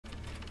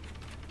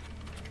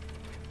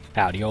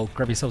Howdy all,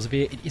 grab yourselves a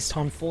beer, it is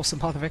time for some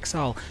Path of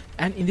Exile,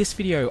 and in this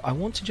video I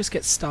want to just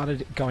get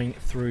started going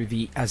through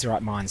the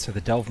Azurite mines, so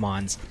the Delve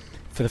mines,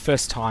 for the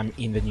first time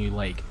in the new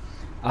league.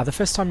 The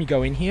first time you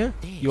go in here,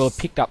 you will have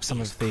picked up some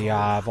of the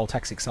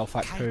Voltaxic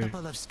Sulfite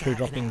poo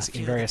droppings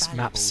in various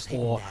maps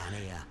or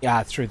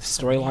through the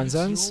storyline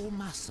zones.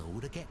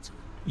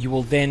 You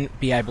will then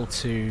be able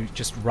to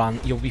just run,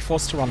 you'll be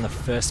forced to run the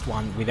first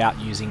one without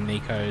using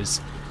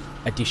Nico's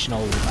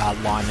additional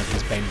line that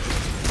has been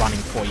running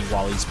for you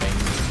while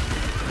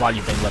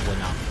you've been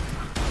leveling up.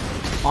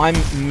 I'm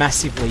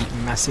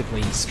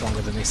massively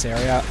stronger than this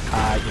area.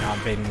 You know,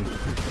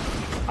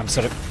 I'm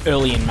sort of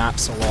early in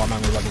maps, although I'm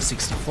only level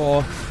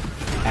 64,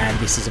 and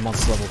this is a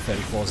monster level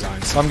 34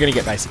 zone, so I'm going to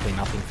get basically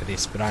nothing for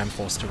this, but I am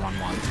forced to run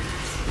one.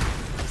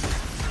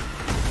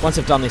 Once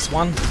I've done this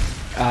one,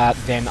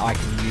 then I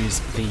can use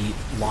the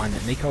line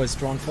that Nico has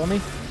drawn for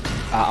me.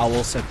 I'll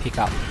also pick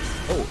up...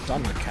 Oh,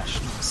 Dynamite Cache,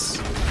 nice.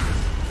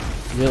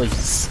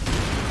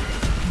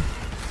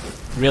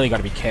 Really got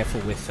to be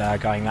careful with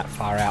going that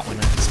far out,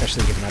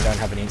 especially given I don't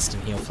have an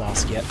instant heal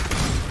flask yet.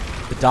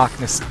 The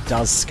darkness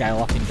does scale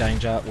up in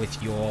danger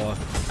with your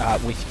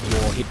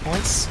hit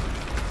points,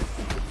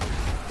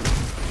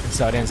 and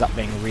so it ends up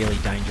being really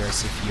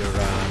dangerous if you're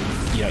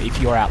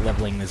if you're out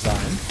leveling the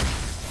zone.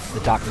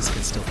 The darkness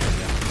can still kill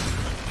you.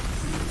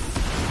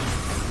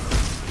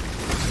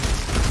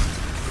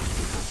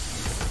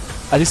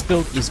 This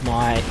build is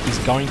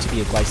going to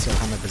be a Glacial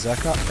Hammer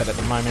Berserker, but at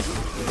the moment,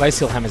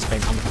 Glacial Hammer's been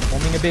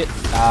underperforming a bit.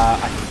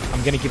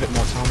 I'm going to give it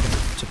more time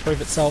to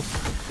prove itself,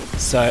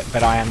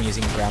 but I am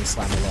using Ground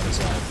Slam a lot as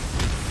well.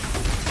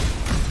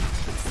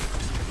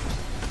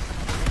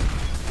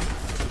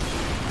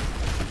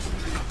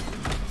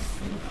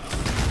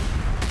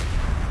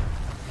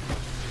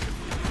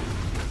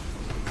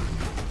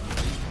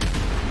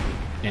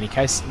 In any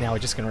case, now we're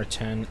just going to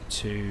return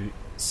to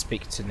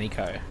speak to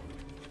Nico.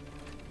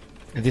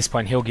 At this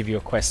point, he'll give you a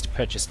quest to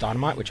purchase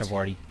dynamite, which I've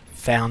already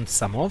found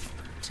some of,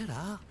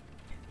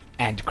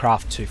 and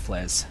craft 2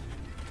 flares.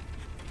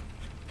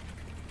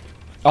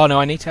 Oh no,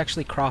 I need to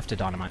actually craft a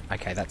dynamite.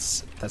 Okay,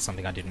 that's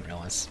something I didn't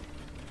realise.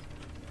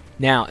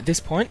 Now, at this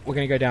point, we're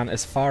going to go down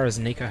as far as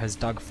Nico has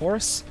dug for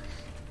us,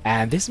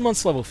 and this is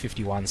monster level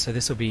 51, so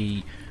this will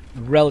be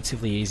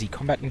relatively easy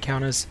combat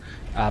encounters,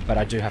 but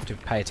I do have to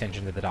pay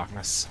attention to the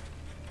darkness.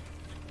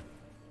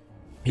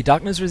 Your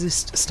darkness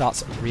resist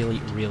starts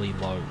really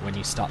low when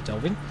you start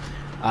delving,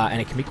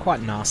 and it can be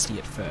quite nasty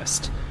at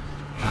first.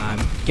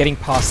 Getting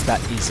past that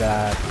is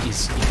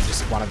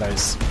just one of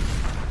those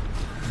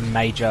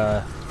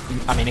major...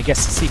 I mean, I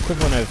guess it's the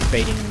equivalent of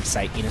beating,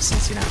 say,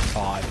 Innocence in Act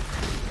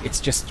 5.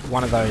 It's just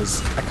one of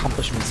those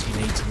accomplishments you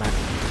need to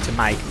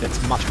make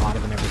that's much harder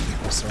than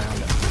everything else around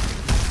it.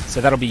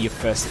 So that'll be your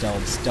first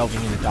delves,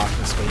 delving in the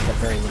darkness where you've got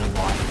very little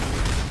light.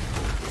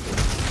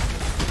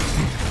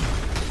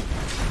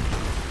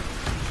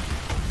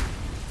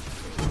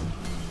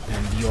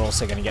 You're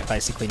also going to get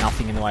basically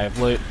nothing in the way of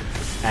loot,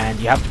 and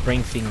you have to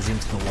bring things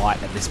into the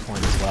light at this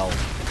point as well,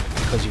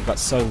 because you've got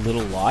so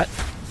little light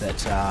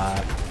that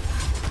at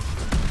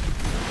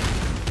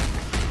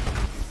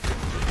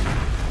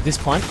this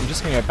point I'm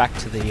just going to go back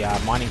to the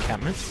mine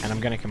encampment, and I'm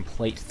going to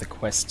complete the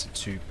quest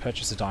to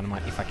purchase a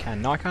dynamite if I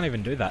can. No, I can't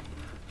even do that.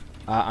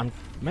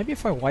 Maybe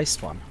if I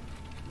waste one.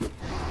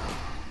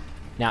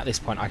 Now at this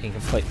point I can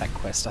complete that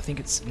quest. I think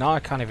it's... No, I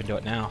can't even do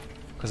it now,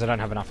 because I don't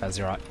have enough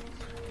Azurite.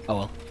 Oh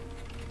well.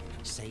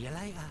 See you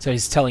later. So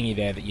he's telling you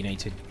there that you need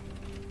to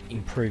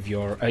improve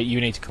your...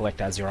 you need to collect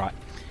Azurite.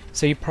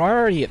 So your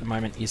priority at the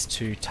moment is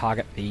to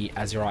target the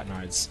Azurite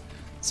nodes.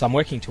 So I'm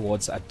working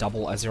towards a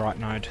double Azurite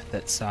node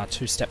that's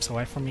 2 steps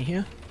away from me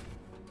here.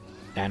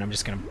 And I'm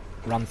just going to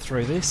run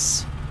through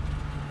this.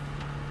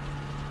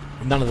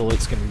 None of the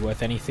loot's going to be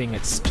worth anything.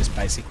 It's just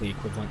basically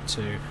equivalent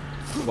to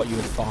what you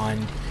would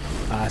find,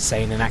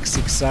 say, in an Act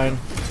 6 zone.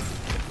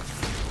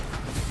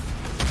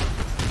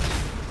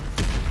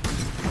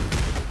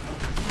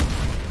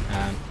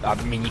 I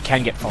mean, you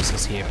can get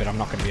fossils here, but I'm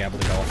not going to be able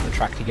to go off the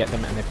track to get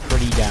them, and they're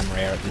pretty damn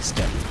rare at this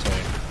depth too.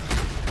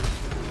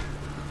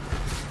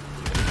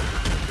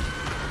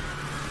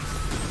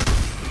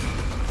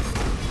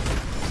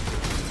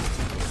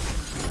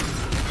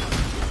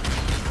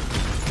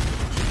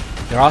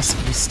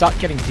 You start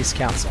getting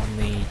discounts on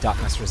the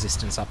darkness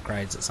resistance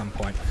upgrades at some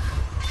point.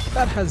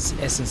 That has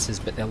essences,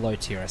 but they're low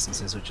tier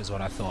essences, which is what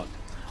I thought.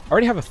 I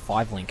already have a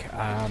 5-link.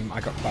 I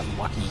got quite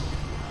lucky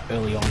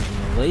early on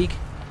in the league.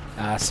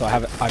 So I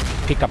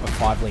picked up a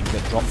 5-link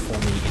that dropped for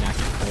me in Act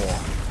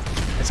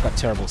 4. It's got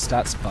terrible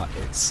stats, but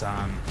it's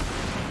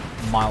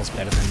miles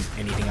better than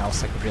anything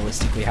else I could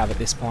realistically have at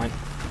this point.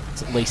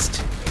 It's at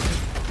least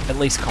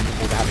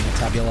comparable to having a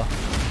tabula.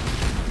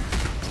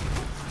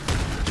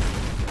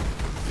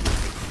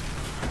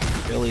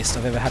 Earliest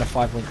I've ever had a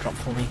 5-link drop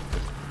for me.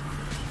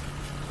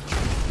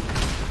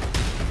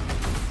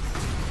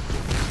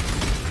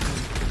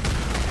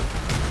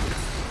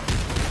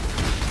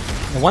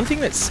 Now, one thing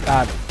that's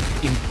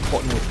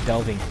important with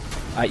delving,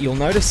 you'll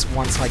notice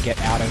once I get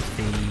out of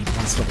the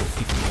monster level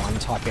 51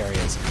 type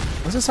areas,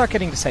 once I start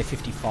getting to say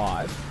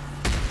 55,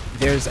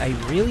 there's a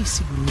really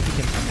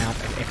significant amount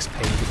of XP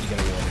that you get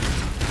awarded.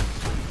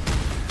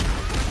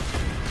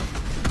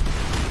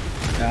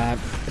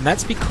 And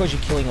that's because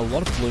you're killing a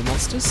lot of blue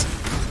monsters,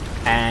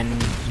 and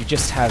you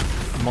just have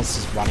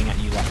monsters running at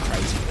you like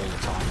crazy all the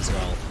time as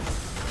well.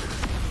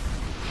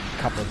 A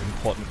couple of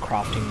important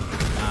crafting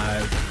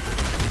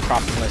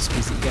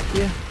recipes that you get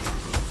here.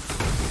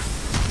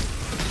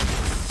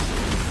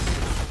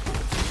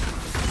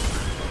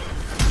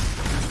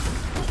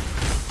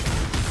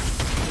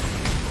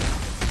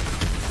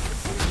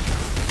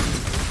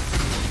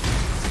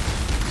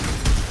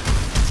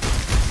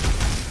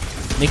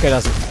 Nico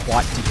doesn't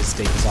quite dig as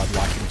deep as I'd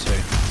like him to.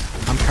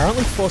 I'm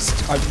currently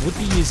forced... I would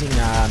be using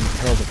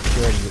Herald of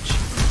Purity, which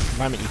at the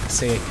moment you can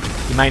see...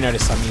 You may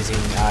notice I'm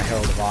using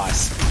Herald of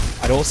Ice.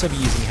 I'd also be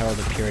using Herald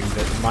of Purity,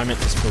 but at the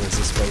moment, just for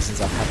resist reasons,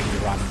 I'm having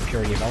to run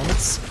Purity of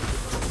Elements.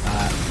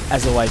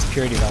 As always,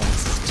 Purity of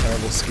Elements is a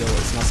terrible skill.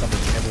 It's not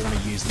something you ever want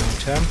to use long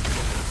term,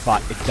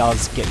 but it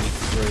does get you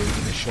through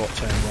in the short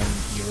term when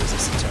you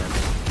resist it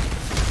terribly.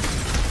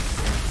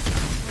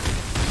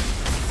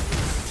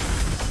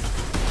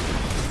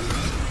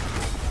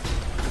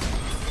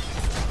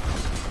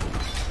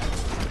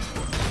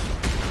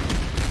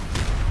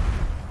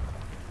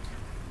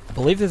 I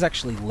believe there's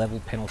actually level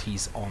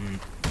penalties on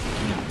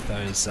picking up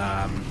those,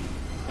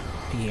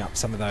 picking up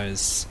some of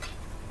those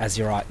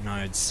Azurite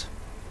nodes.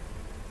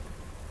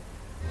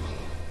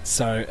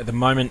 So at the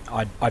moment,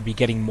 I'd be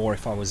getting more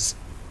if I was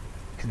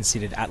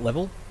considered at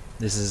level.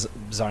 This is a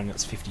zone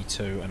that's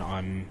 52, and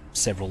I'm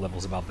several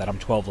levels above that. I'm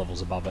 12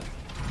 levels above it.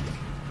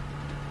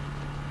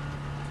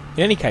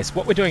 In any case,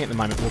 what we're doing at the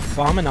moment, we'll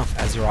farm enough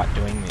Azurite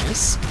doing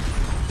this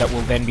that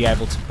we'll then be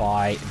able to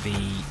buy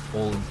the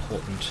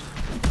all-important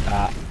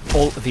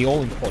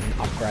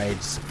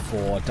upgrades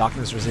for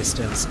darkness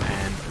resistance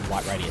and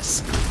light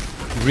radius.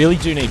 You really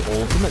do need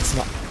all of them. It's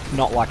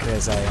not like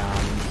there's a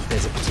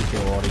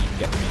particular order you can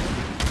get them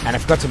in. And I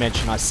forgot to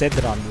mention, I said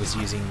that I was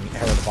using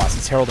Herald of Ice.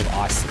 It's Herald of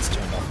Ice that's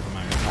turned off at the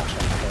moment, not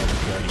Herald of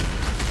Purity.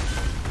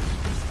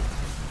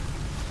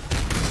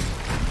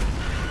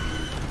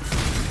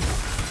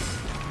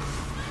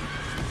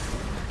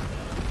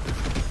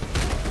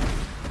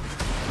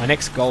 My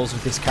next goals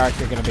with this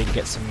character are going to be to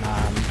get some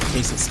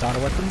decent starter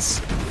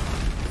weapons.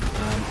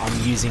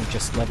 I'm using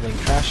just leveling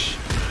trash.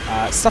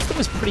 Stuff that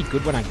was pretty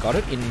good when I got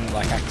it in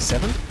like Act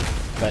 7,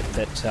 but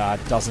that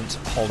doesn't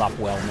hold up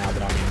well now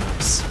that I'm in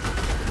maps.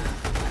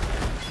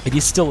 It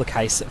is still the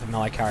case that for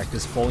melee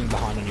characters, falling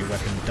behind on your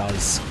weapon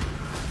does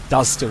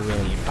still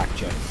really impact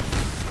you.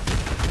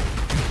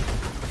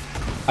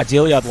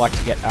 Ideally, I'd like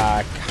to get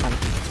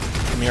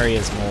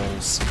Chimeria's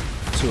Mauls,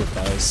 2 of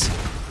those.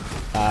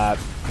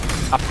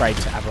 Upgrade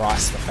to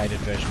Avarice, the faded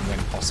version, when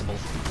possible,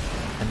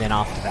 and then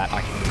after that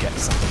I can get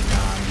something.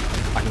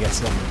 I can get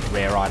some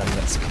rare item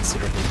that's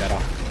considerably better.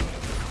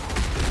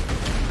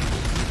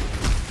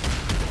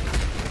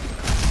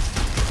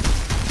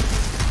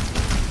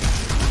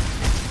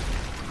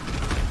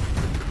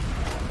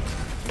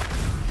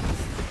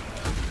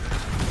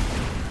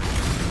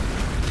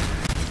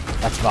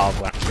 That's Vile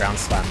Ground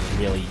Slam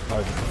really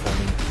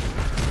overperforming.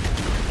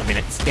 I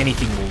mean,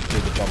 anything will do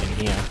the job in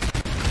here.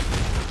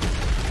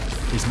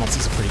 These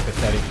monsters are pretty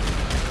pathetic,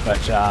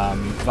 but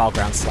Vile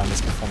Ground Slam is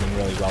performing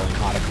really well in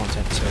harder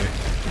content too.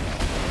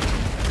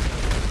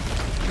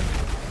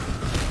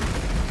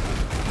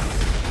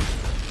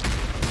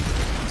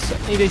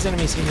 Certainly these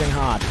enemies are hitting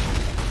hard.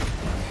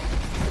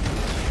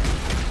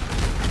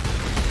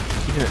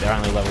 Given that they're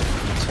only level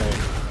 52, I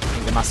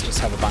think they must just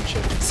have a bunch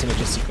of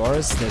synergistic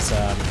auras. There's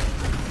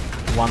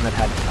one that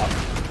had...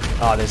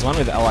 oh, there's one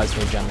with allies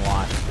regen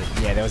life,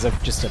 but yeah, there was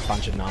just a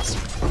bunch of nasty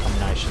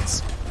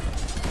combinations.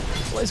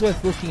 Always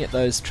worth looking at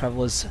those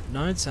Traveller's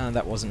nodes.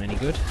 That wasn't any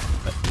good,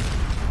 but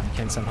you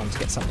can sometimes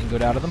get something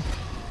good out of them.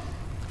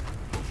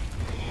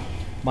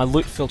 My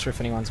loot filter, if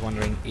anyone's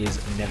wondering, is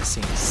never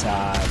sinks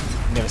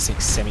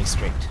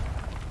semi-strict. What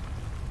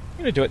I'm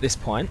going to do at this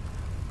point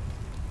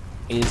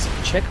is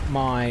check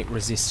my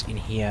resist in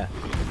here.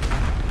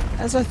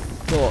 As I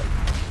thought,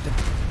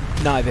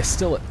 no, they're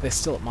still at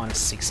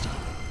 -60.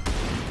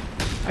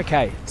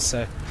 Okay,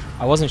 so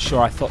I wasn't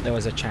sure. I thought there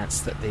was a chance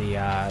that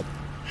the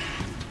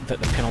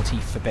penalty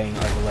for being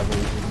over level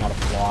would not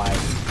apply.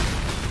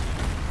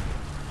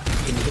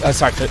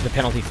 Sorry, the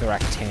penalty for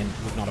Act 10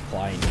 would not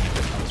apply in here,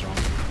 but I was wrong.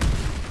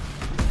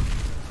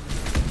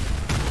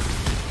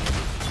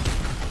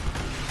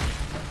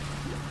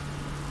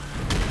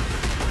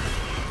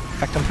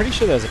 In fact, I'm pretty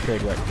sure there was a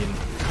period where it didn't,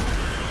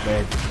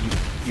 where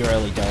your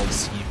early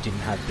delves, you didn't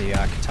have the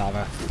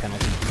Katava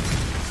penalty.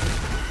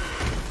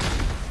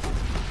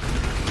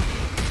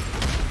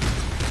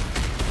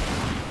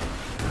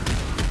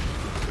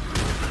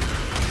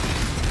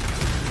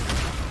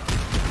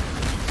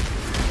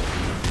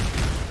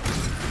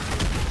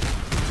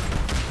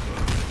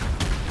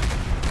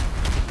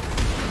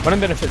 One of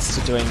the benefits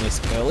to doing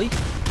this early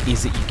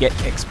is that you get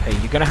XP.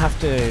 You're going to have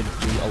to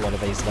do a lot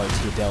of these low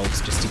tier delves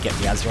just to get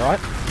the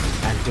Azurite.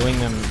 and doing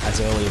them as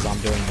early as I'm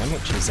doing them,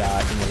 which is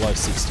in the low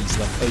 60s,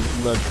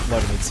 low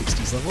to mid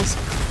 60s levels,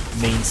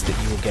 means that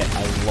you will get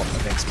a lot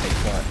of XP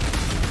for it.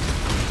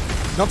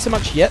 Not so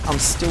much yet. I'm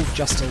still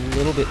just a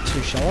little bit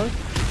too shallow,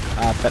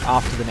 but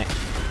after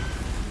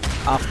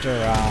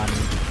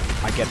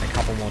I get a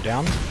couple more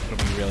down, it'll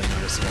be really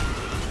noticeable.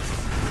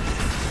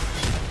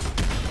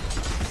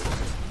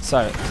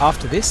 So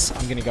after this,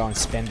 I'm going to go and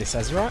spend this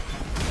Azurite.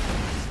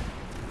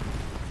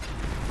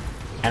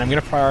 And I'm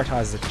going to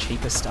prioritise the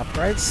cheapest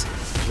upgrades,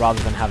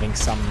 rather than having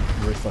some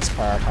ruthless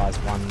prioritise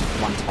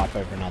one type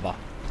over another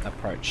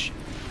approach.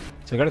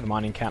 So we go to the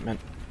mining encampment.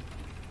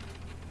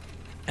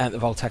 At the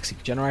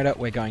Voltaxic generator,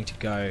 we're going to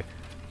go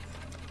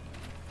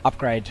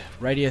upgrade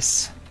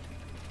radius,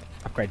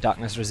 upgrade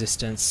darkness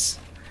resistance,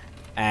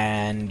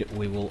 and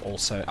we will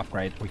also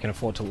upgrade, we can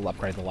afford to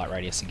upgrade the light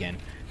radius again.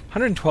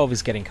 112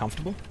 is getting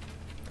comfortable,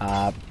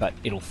 but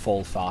it'll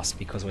fall fast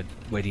because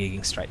we're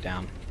digging straight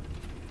down.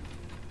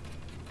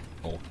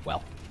 Or,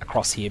 well,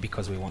 across here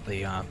because we want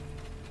the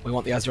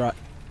Azurite.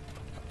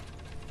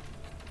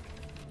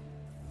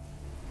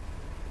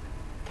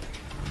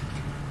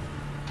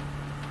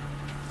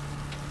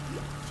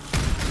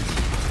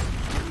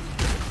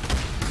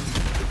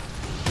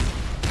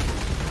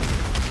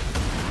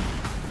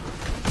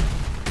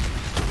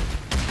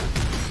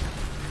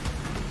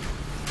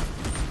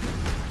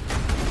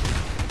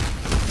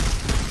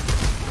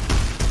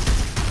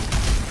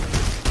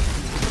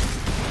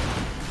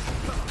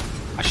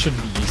 I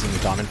shouldn't be using the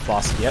diamond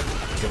flask yet.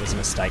 It was a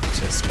mistake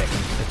to spec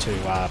to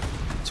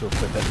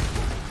equip it.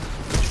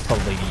 I should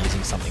probably be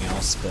using something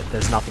else, but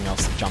there's nothing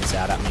else that jumps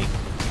out at me.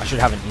 I should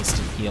have an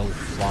instant heal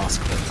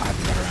flask, but I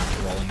haven't got around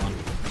to rolling one.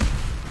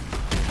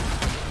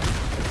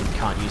 You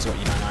can't use what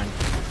you don't own.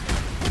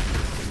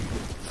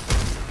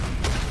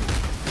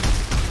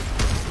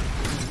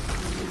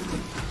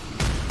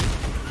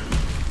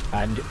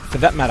 And for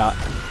that matter,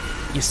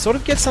 you sort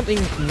of get something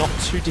not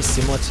too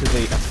dissimilar to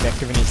the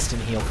effect of an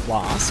instant heal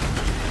flask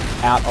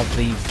out of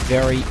the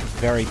very,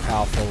 very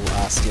powerful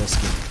steel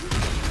skin.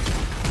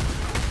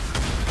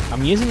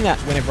 I'm using that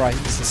whenever I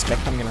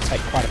suspect I'm going to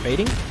take quite a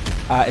beating.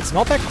 It's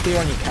not that clear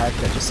on your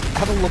character. Just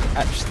have a look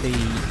at the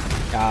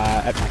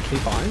at my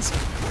keybinds,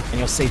 and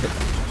you'll see that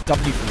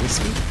W for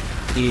whiskey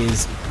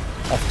is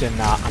often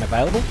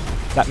unavailable.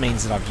 That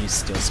means that I've used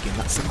steel skin.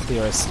 That's the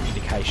clearest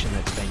indication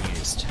that it's been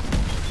used.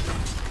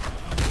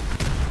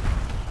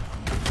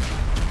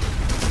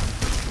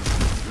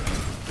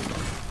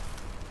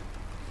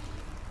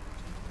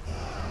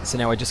 So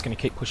now we're just going to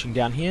keep pushing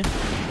down here.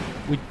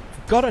 We've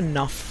got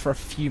enough for a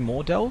few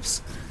more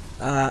delves.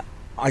 I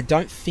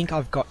don't think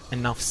I've got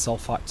enough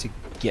sulfite to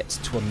get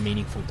to a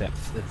meaningful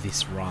depth of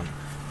this run,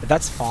 but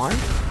that's fine.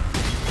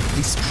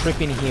 This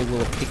trip in here will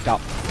have picked up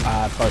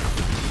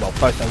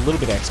both a little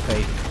bit of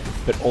XP,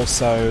 but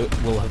also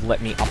will have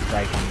let me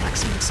upgrade my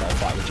maximum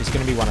sulfite, which is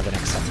going to be one of the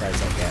next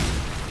upgrades I'll get.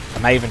 I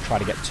may even try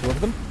to get 2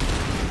 of them.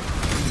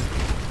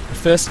 The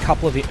first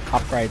couple of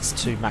upgrades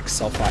to max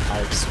sulfite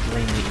are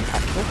extremely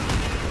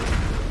impactful.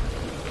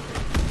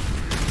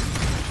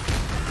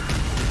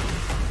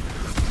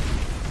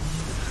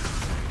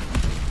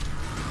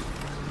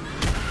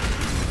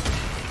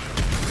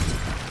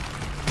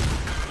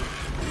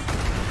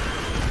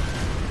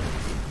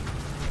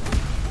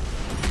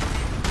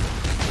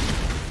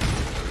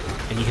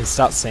 And you can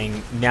start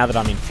seeing, now that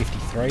I'm in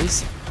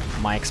 53s,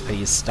 my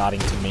XP is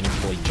starting to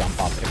meaningfully jump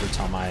up every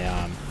time I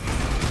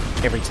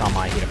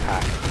hit a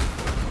pack.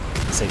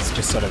 So it's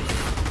just sort of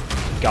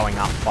going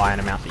up by an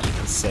amount that you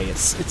can see.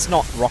 It's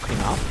not rocketing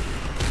up.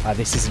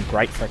 This isn't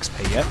great for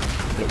XP yet,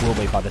 but it will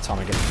be by the time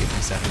I get to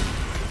 57.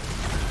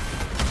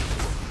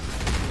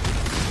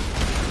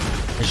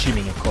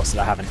 Assuming, of course,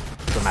 that I haven't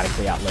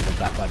dramatically out-leveled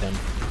that by then.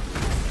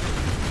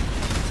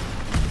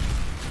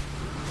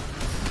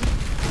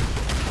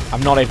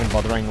 I'm not even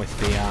bothering with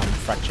the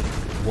fractured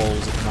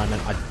walls at the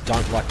moment. I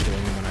don't like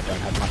doing them when I don't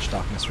have much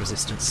darkness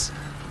resistance.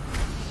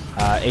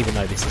 Even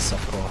though this is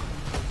softcore.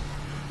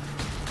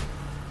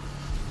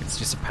 It's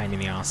just a pain in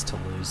the ass to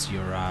lose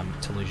your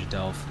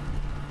delve.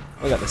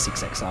 We got the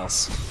 6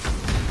 Exiles.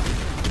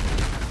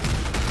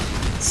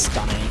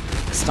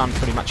 Stun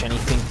pretty much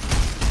anything.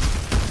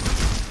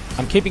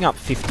 I'm keeping up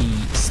 50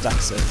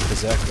 stacks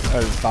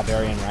of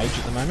Barbarian Rage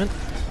at the moment.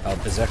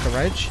 Berserker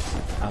Rage,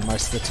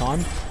 most of the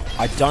time.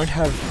 I don't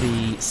have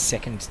the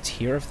second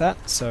tier of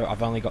that, so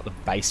I've only got the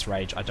base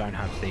Rage. I don't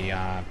have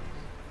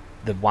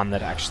the one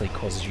that actually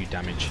causes you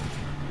damage.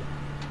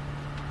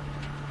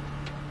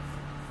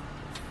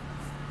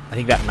 I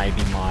think that may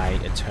be my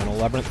Eternal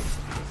Labyrinth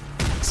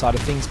side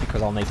of things,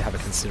 because I'll need to have a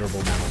considerable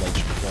amount of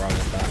Leech before I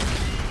want that.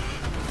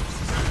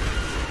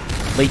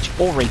 Leech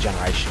or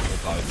Regeneration, or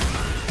both.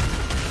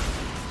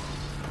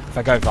 If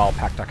I go Vile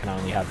Pact, I can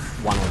only have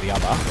one or the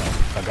other. Well,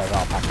 if I go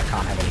Vile Pact, I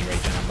can't have any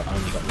Regen, I've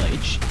only got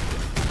Leech.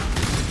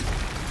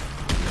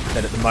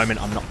 But at the moment,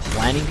 I'm not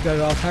planning to go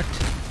Vile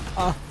Pact.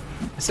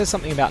 It says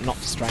something about not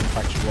destroying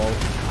Fractured Wall.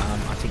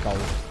 I think I'll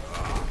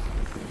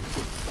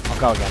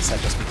go against that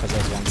just because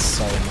those ones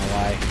so in my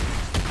way.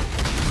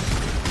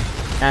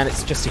 And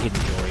it's just a hidden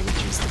jewelry,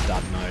 which is the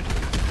dud mode.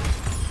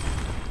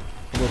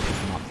 We'll pick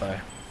them up though.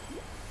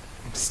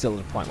 I'm still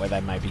at a point where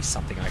they may be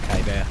something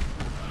okay there.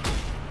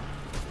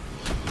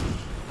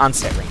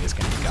 Unset ring is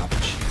going to be garbage.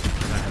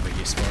 I don't have a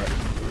use for it.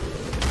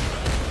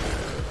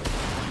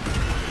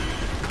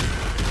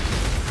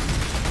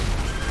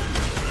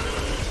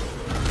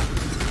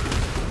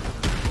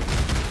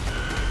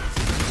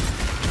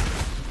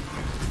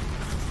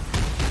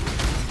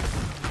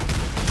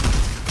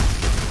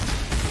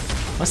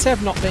 I say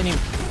I've not been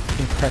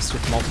impressed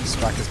with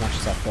multi-strike as much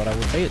as I thought I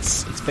would be.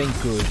 It's been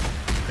good,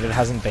 but it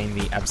hasn't been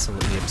the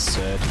absolutely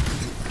absurd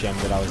gem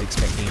that I was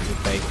expecting it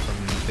would be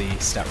from the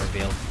stat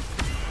reveal.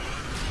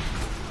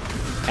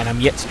 And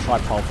I'm yet to try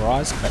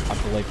Pulverize, but I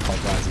believe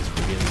Pulverize is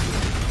really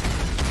good.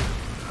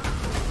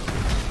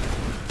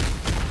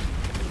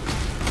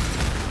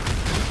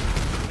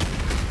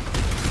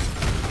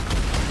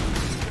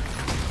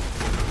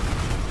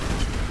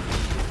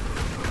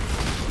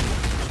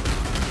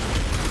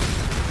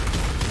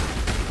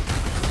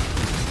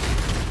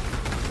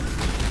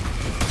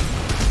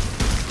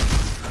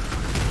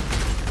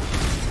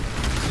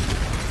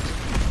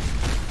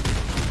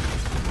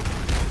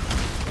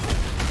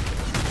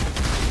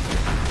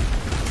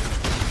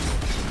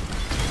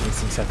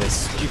 So there's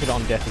stupid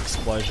on-death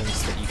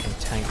explosions that you can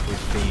tank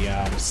with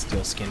the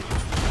steel skin.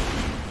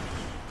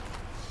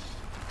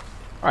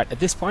 Alright, at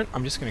this point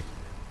I'm just going to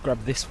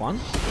grab this one,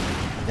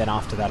 and then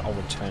after that I'll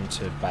return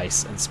to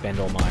base and spend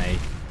all my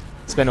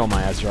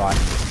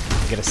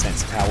Azurite to get a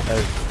sense of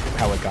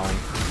how we're going.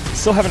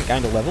 Still haven't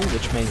gained a level,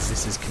 which means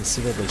this is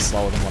considerably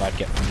slower than what I'd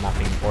get from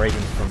nothing, or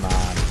even from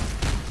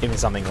even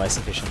something less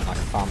efficient like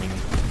farming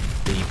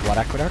the Blood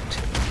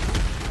Aqueduct.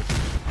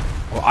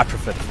 Well, I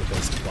prefer the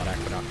foothills to Blood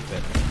Aqueduct,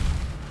 but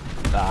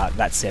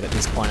that said, at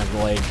this point of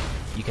the league,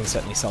 you can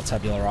certainly sell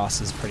Tabula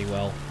Rasas pretty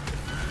well.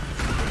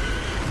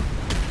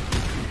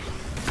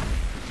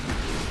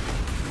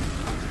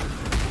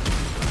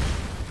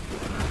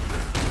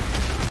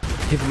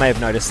 People may have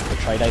noticed that the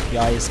trade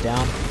API is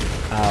down,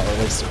 or at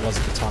least it was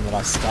at the time that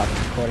I started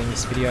recording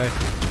this video.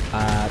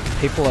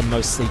 People are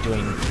mostly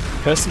doing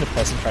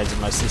person-to-person trades,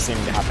 are mostly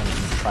seeming to happen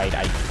in trade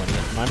 820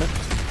 at the moment,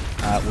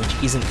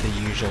 which isn't the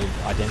usual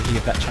identity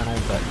of that channel,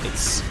 but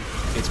it's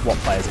what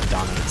players have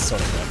done, and it's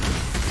sort of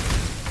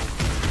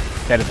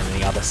better than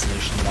any other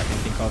solution that I can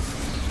think of.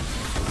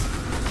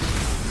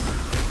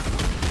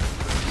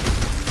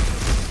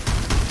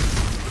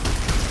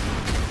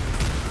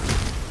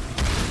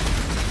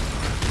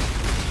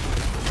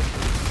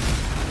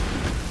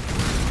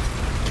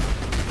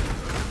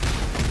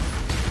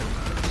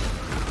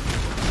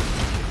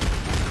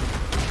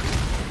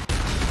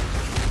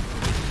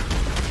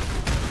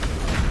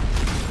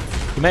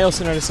 You may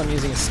also notice I'm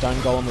using a stone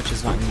golem, which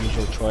is not an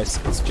unusual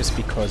choice. It's just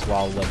because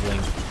while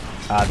leveling,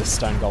 the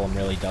stone golem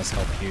really does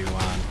help you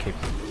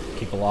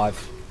keep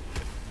alive.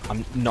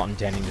 I'm not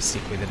intending to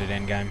stick with it at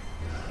endgame.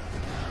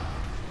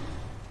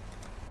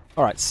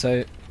 Alright,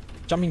 so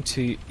jumping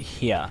to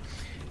here,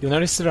 you'll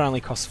notice that it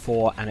only costs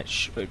 4 and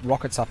it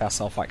rockets up our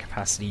sulfite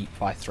capacity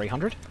by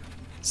 300.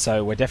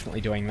 So we're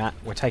definitely doing that.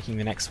 We're taking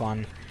the next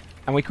one.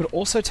 And we could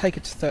also take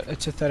it to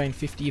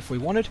 1350 if we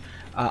wanted.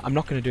 I'm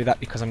not going to do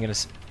that because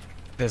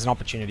there's an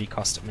opportunity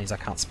cost. It means I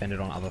can't spend it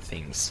on other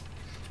things.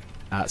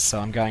 So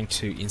I'm going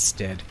to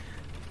instead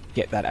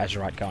get that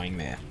Azurite going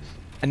there.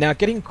 And now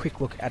getting a quick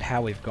look at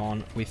how we've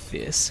gone with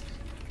this,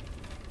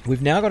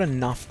 we've now got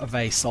enough of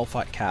a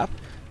sulfite cap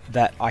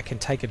that I can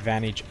take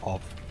advantage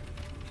of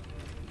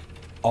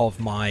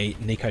my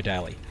Nico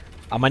Daily.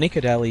 My Nico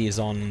Daily is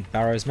on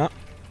Barrow's map.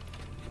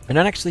 I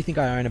don't actually think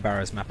I own a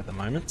Barrow's map at the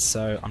moment,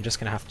 so I'm just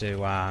going to have to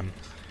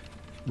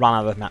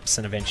run other maps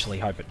and eventually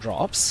hope it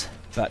drops.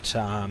 But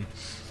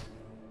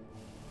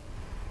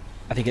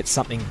I think it's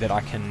something that I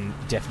can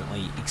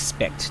definitely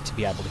expect to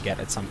be able to get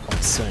at some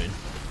point soon.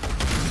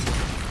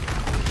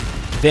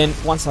 Then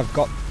once I've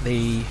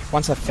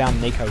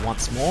found Nico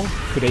once more,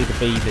 could either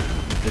be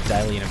the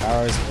daily in a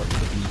Barrows or it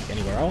could be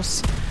anywhere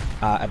else.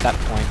 At that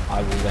point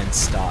I will then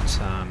start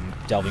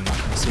delving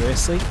much more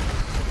seriously.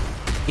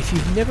 If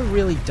you've never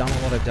really done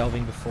a lot of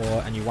delving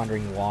before and you're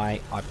wondering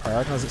why I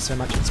prioritise it so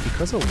much, it's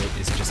because the loot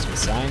is just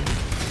insane.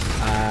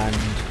 And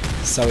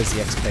so is the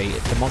XP.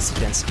 The monster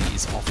density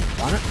is off the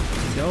planet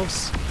in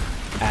delves,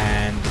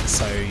 and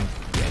so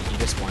yeah, you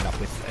just wind up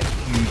with a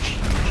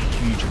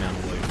huge amount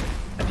of loot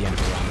at the end of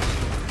the run.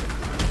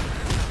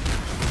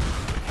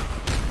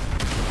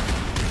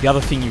 The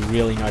other thing you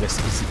really notice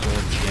is that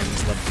your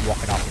gems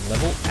rocket up in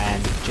level,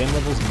 and gem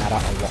levels matter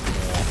a lot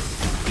more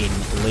in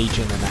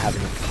Legion than they have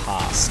in the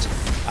past.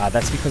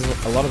 That's because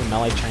a lot of the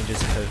melee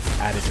changes have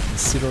added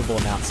considerable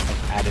amounts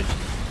of added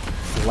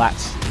flat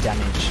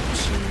damage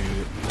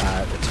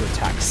to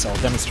attacks, so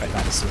I'll demonstrate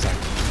that as soon as I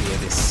clear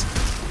this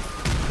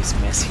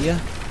mess here.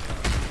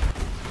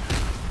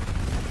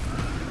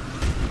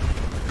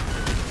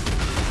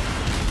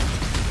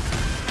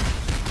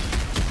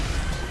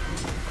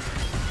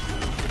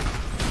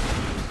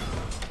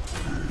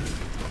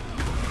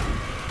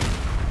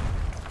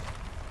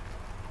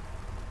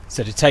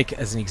 So to take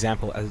as an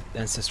example,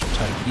 Ancestral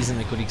Totem isn't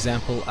a good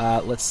example.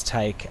 Let's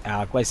take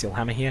our Glacial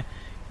Hammer here.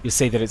 you'll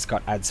see that it's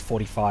got adds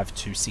 45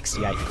 to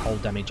 68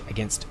 cold damage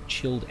against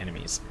chilled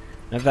enemies.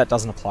 Now that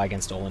doesn't apply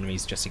against all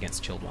enemies, just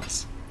against chilled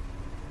ones.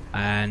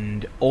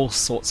 And all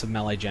sorts of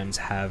melee gems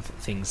have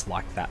things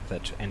like that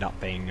that end up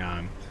being,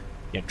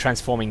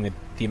 transforming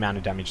the amount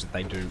of damage that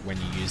they do when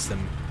you use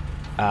them.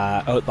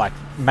 Or like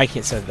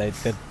making it so that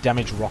the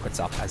damage rockets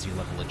up as you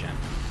level a gem.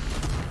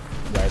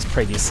 Whereas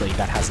previously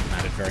that hasn't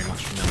mattered very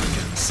much for melee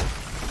gems.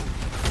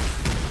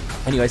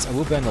 Anyways, I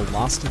will burn the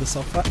last of the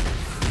sulfite,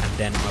 and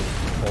then I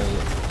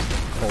will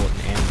call it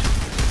an end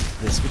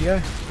to this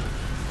video.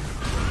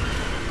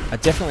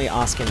 Definitely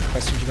ask any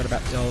questions you got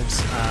about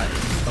delves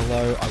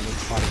below. I will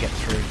try to get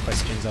through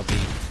questions. I'll be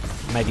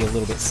maybe a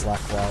little bit slack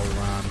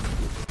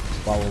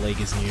while the league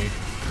is new.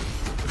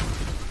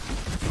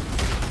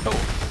 Oh,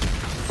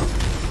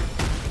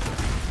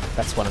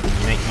 that's one of the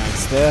unique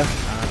modes there.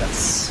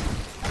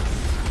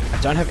 I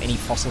don't have any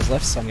fossils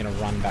left, so I'm going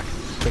to run back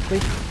quickly.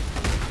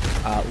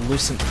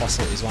 Lucent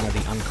Fossil is one of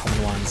the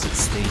uncommon ones.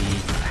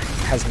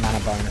 Has mana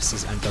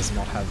bonuses and does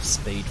not have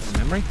speed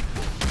from memory.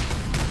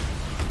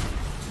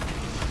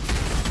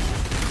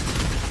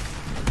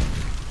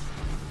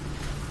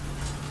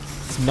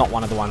 It's not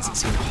one of the ones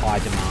that's in high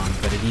demand,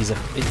 but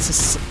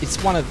it's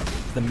one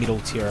of the middle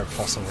tier of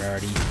fossil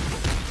rarity.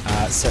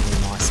 Certainly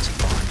nice to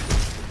find.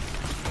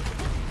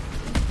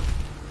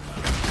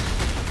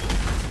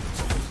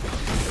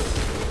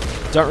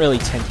 Don't really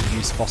tend to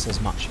use fossils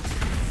much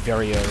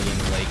very early in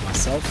the league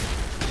myself.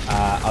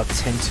 I'll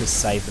tend to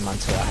save them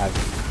until I have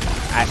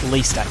at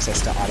least access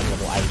to item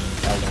level 80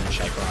 Elder and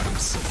Shaper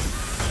items.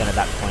 Then at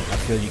that point I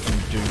feel you can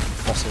do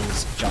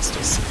fossils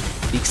justice.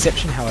 The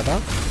exception,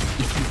 however,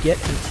 if you get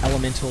an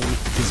elemental,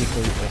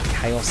 physical or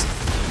chaos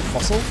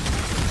fossil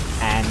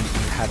and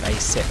you have a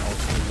set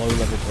of low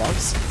level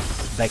gloves,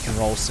 they can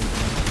roll some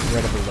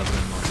incredible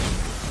leveling mods.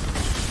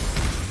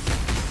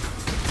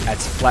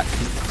 Adds flat,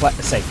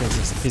 say for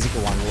instance the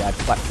physical one will add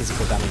flat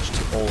physical damage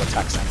to all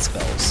attacks and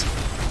spells,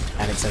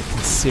 and it's a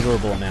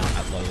considerable amount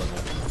at low level.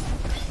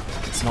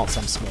 It's not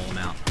some small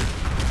amount.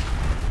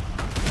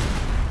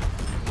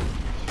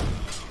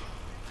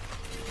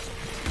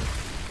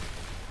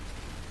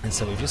 And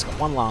so we've just got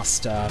one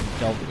last delve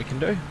that we can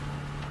do.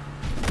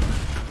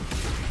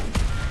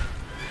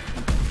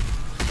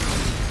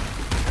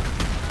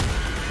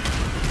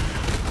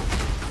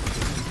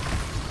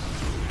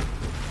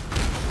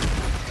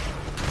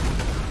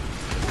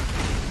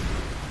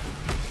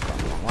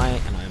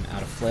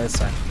 Flares,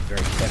 so I have to be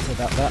very careful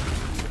about that.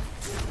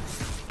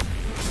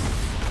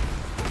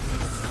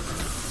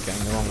 Going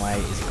the wrong way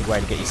is a good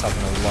way to get yourself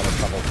in a lot of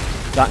trouble.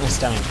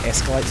 Darkness damage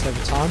escalates over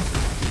time,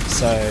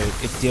 so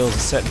it deals a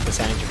certain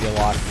percentage of your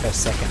life per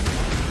second,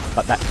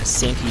 but that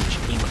percentage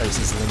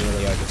increases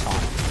linearly over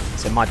time.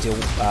 So it might deal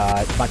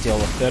a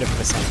third of a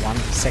percent one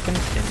second,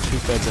 then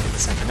 2/3 of a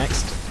percent the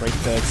next,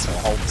 3/3, so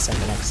a whole percent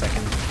the next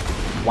second,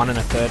 1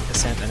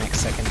 1/3% the next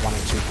second, 1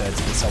 2/3,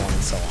 and so on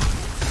and so on.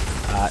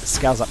 It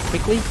scales up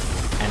quickly,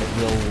 and it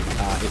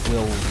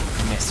will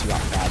mess you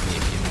up badly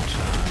if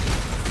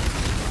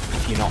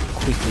you're not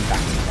quickly back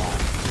in the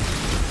line.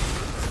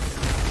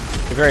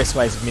 There are various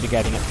ways of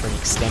mitigating it for an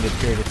extended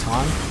period of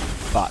time,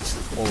 but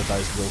all of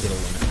those will hit a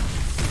limit.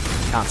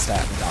 You can't stay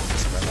out in the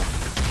darkness forever.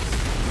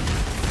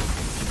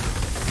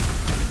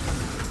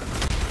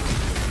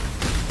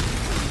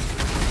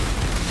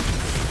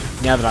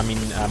 Now that I'm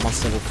in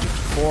monster level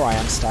 54, I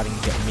am starting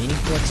to get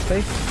meaningful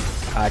XP.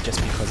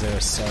 Just because there are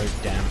so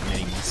damn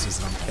many monsters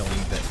that I'm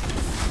killing that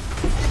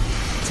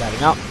it's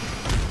adding up.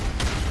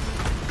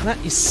 And that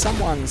is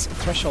someone's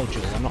threshold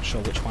jewel. I'm not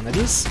sure which one it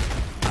is.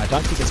 I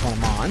don't think it's one of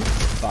mine,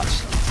 but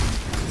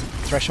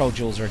threshold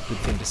jewels are a good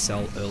thing to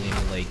sell early in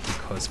the league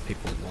because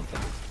people want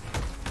them.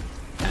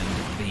 And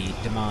the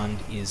demand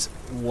is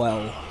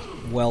well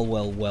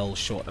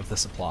short of the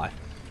supply.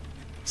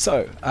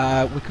 So,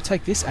 we could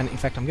take this, and in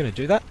fact I'm going to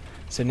do that.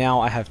 So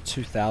now I have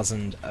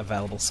 2,000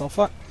 available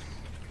sulfite.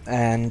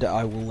 And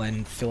I will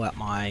then fill out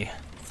my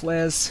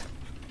flares,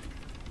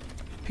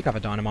 pick up a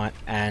dynamite,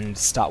 and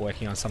start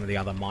working on some of the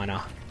other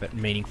minor but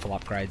meaningful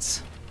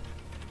upgrades.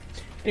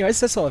 Anyways,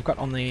 that's all I've got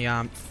on the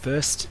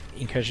first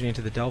incursion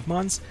into the delve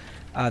mines.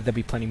 There'll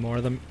be plenty more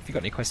of them. If you've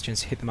got any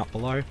questions, hit them up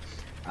below.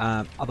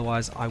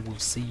 Otherwise, I will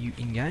see you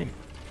in game.